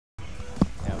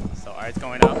Art's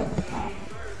going up.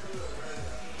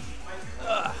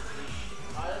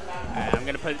 Alright, I'm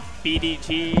gonna put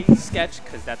BDG sketch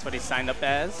because that's what he signed up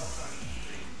as.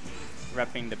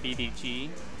 Repping the BDG.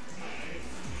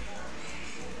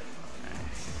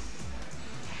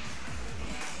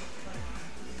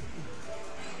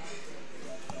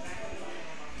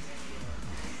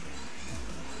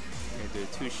 Gonna do a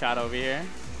 2-shot over here.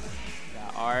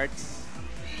 Got Art.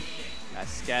 Got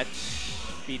sketch.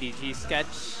 BDG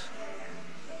sketch.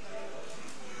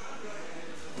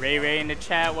 Ray in the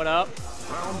chat, what up?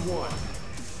 Round 1.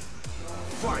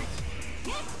 Fight.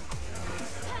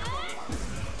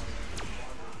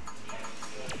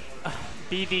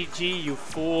 BDG, you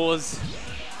fools.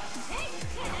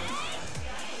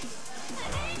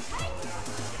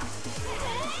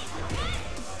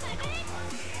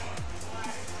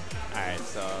 Alright,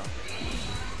 so.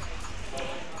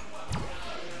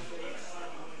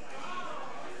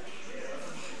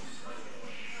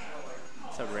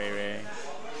 What's up, Ray?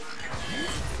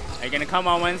 Are you gonna come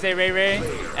on Wednesday, Ray?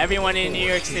 Everyone in New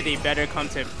York City better come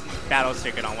to Battle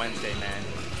Circuit on Wednesday, man.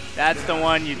 That's the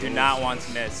one you do not want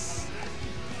to miss.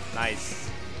 Nice.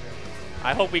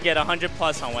 I hope we get 100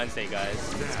 plus on Wednesday, guys.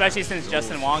 Especially since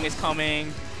Justin Wong is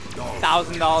coming.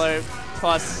 $1,000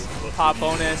 plus pop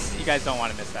bonus. You guys don't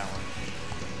want to miss that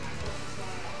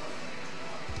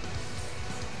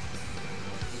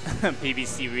one.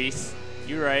 PBC Reese.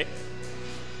 You're right.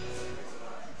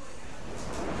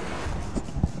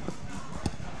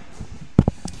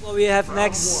 What we have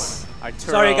next?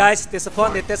 Arturo. Sorry guys,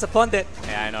 disappointed.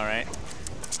 Yeah, I know, right?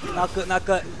 Not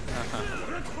good.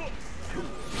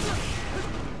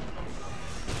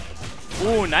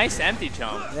 Ooh, nice empty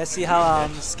jump. Let's see how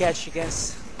sketch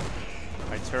against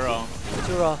Arturo.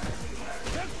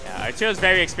 Yeah, Arturo's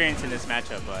very experienced in this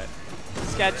matchup, but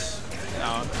sketch, you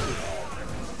know,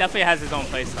 definitely has his own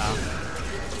playstyle.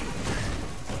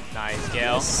 Nice,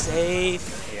 Gale.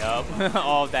 Safe. Yup,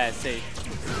 all of that is safe.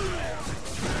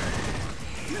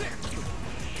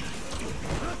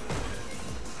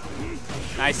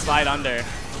 Nice slide under.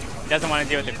 Doesn't want to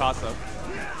deal with the cross-up.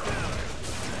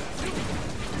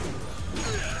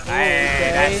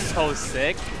 Hey, that's so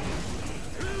sick.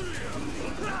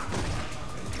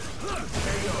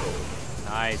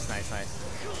 Nice.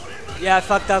 Yeah, I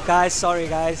fucked up, guys. Sorry,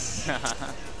 guys.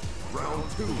 Round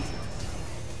 2.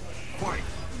 Fight.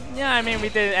 Yeah, I mean, we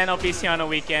did NLBC on a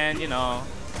weekend, you know.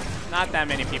 Not that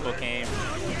many people came.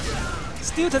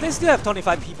 Still, today still have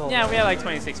 25 people. Yeah, we had like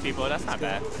 26 people. That's not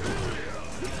bad.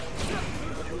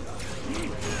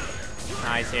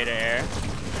 Nice air to air.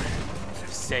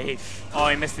 Safe. Oh,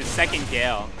 he missed his second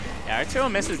Gale. Yeah, Arturo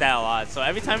misses that a lot. So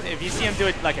every time, if you see him do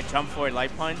it like a jump forward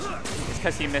light punch, it's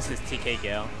because he misses TK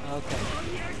Gale. Okay.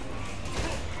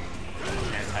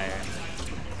 Anti-air.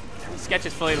 Sketch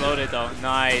is fully loaded though.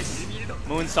 Nice.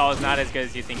 Moonsault is not as good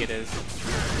as you think it is.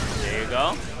 There you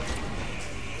go.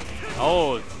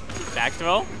 Oh, back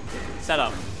throw.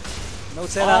 Setup. No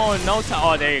setup. Oh, no.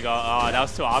 Oh, there you go. Oh, that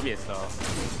was too obvious though.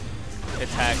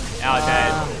 Attack. Out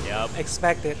dead. Yep.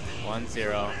 Expected.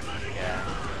 1-0. Yeah.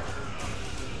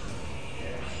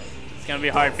 It's gonna be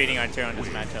hard beating Arturo in this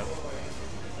matchup.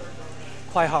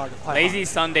 Quite hard. Lazy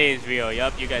Sunday is real.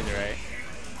 Yup, you guys are right.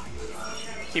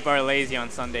 People are lazy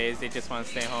on Sundays. They just want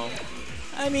to stay home.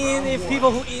 I mean, if people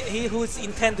who's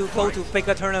intend to go to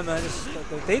bigger tournaments,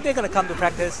 they're gonna come to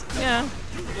practice. Yeah.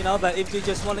 You know, but if you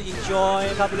just want to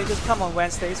enjoy, probably just come on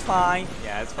Wednesday. It's fine.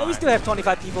 Yeah, it's But fine. we still have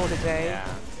 25 people today. Yeah.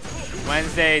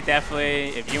 Wednesday, definitely.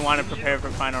 If you want to prepare for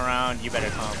final round, you better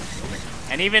come.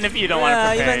 And even if you don't want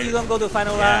to prepare, even you don't go to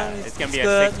final round, it's gonna be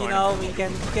good. a sick You know,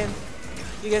 tournament.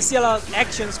 you can see a lot of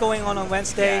actions going on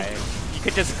Wednesday. Yeah, you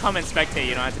could just come and spectate.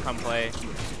 You don't have to come play.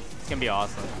 It's gonna be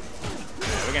awesome.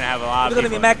 Yeah, we're gonna have a lot. It's gonna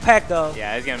be Mac packed though.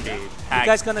 Yeah, it's gonna be packed.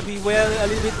 You guys gonna be wearing a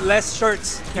little bit less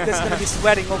shirts. You guys gonna be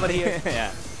sweating over here.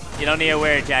 Yeah, you don't need to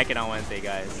wear a jacket on Wednesday,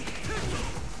 guys.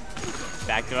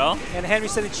 Back throw. And Henry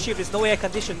said it's cheap. There's no air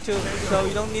condition too, so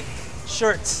you don't need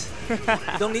shirts. You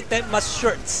don't need that much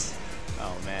shirts.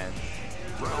 Oh man.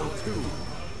 Round 2.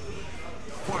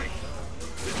 Fight.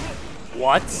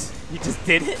 What? You just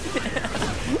did it?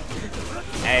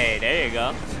 Hey, there you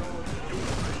go.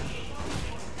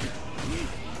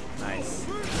 Nice.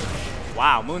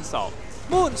 Wow, moonsault.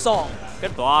 Moonsault.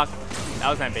 Good block. That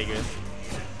was ambiguous.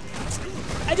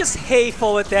 I just hate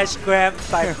forward dash grab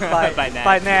by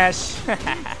By Nash.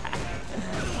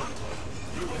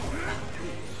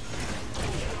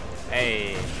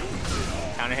 Hey.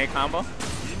 Counter hit combo.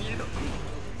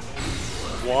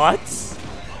 What?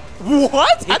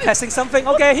 What? He pressing something.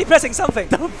 Okay, he pressing something.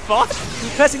 The fuck? He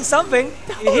pressing something.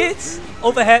 He hits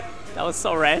overhead. That was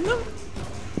so random.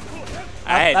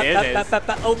 Alright, there it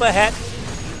is. Overhead.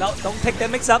 No, don't take that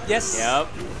mix up. Yes. Yep.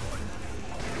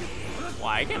 Wow,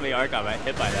 I can't believe Art got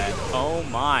hit by that. Oh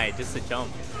my, just a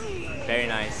jump. Very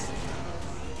nice.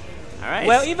 Alright.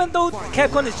 Well, even though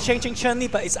Capcom is changing Chun-Li,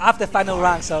 but it's after final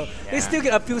round, so they still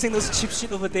get abusing those cheap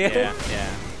shit over there. Yeah, yeah.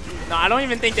 No, I don't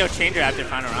even think they'll change her after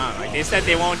final round. Like they said,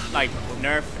 they won't like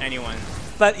nerf anyone.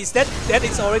 But is that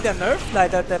is already a nerf,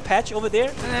 like the patch over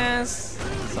there? It's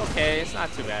okay. It's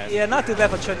not too bad. Yeah, not too bad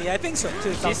for Chun-Li. I think so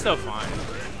too. She's still fine.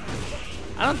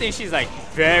 I don't think she's like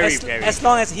very. As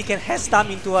long as he can head stomp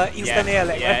into an instant air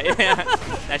leg. Yeah.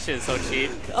 That shit is so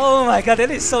cheap. Oh my god, that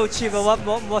is so cheap.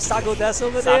 What Sago does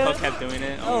over there? Sago kept doing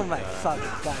it. Oh my fucking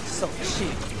god, so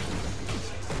cheap.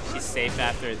 She's safe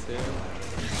after it too.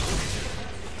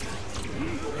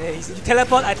 Yeah, you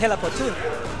teleport, I teleport too.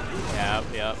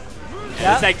 Yep.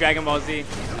 Yeah, it's like Dragon Ball Z.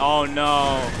 Oh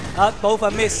no. Both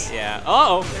are miss. Yeah.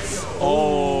 Oh,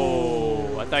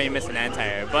 I thought you missed an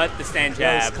anti-air, but the stand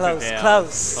jab. Close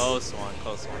one.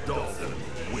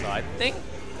 So I think,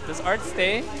 does Art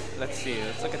stay? Let's see.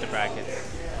 Let's look at the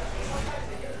brackets.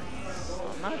 So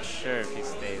I'm not sure if he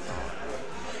stays on.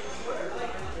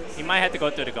 He might have to go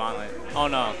through the gauntlet. Oh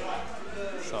no.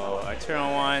 So Arturo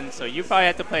won. So you probably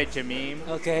have to play Jameem,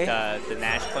 the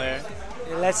Nash player.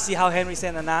 Let's see how Henry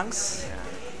Sen announce. Yeah.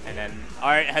 And then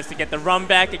Art has to get the run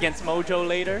back against Mojo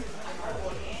later.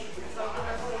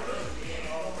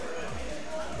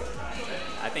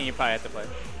 I think you probably have to play.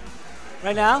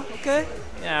 Right now? Okay.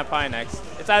 Yeah, probably next.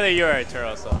 It's either you or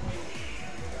Arturo, so.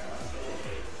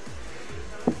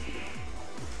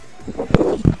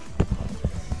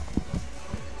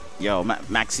 Yo,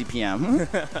 max CPM.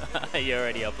 You're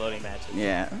already uploading matches.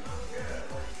 Yeah.